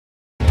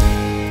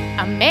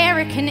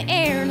American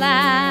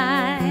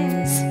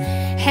Airlines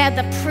had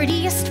the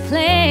prettiest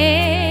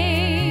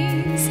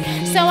planes.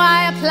 So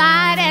I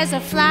applied as a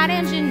flight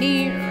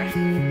engineer.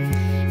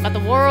 But the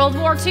World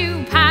War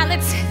II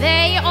pilots,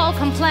 they all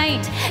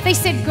complained. They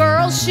said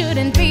girls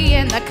shouldn't be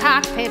in the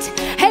cockpit.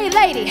 Hey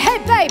lady, hey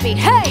baby,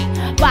 hey,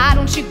 why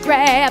don't you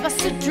grab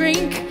us a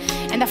drink?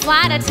 And the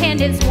flight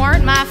attendants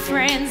weren't my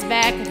friends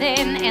back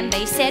then. And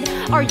they said,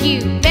 are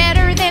you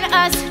better than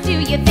us, do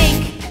you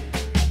think?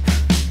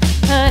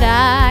 But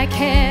I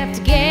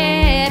kept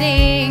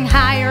getting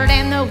hired,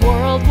 and the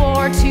World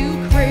War II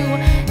crew,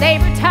 they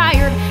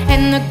retired,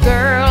 and the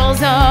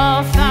girls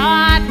all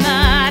thought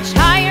much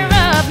higher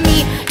of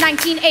me.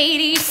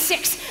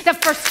 1986, the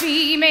first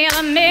female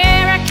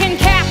American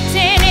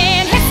captain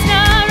in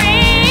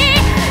history.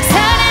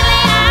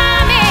 Suddenly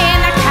I'm in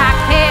the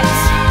cockpit.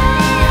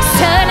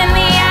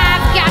 Suddenly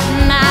I've got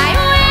my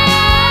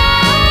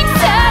wings.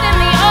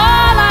 Suddenly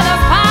all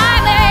other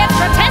pilots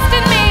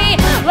protesting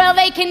me. Well,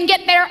 they can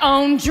get their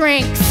own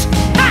drinks.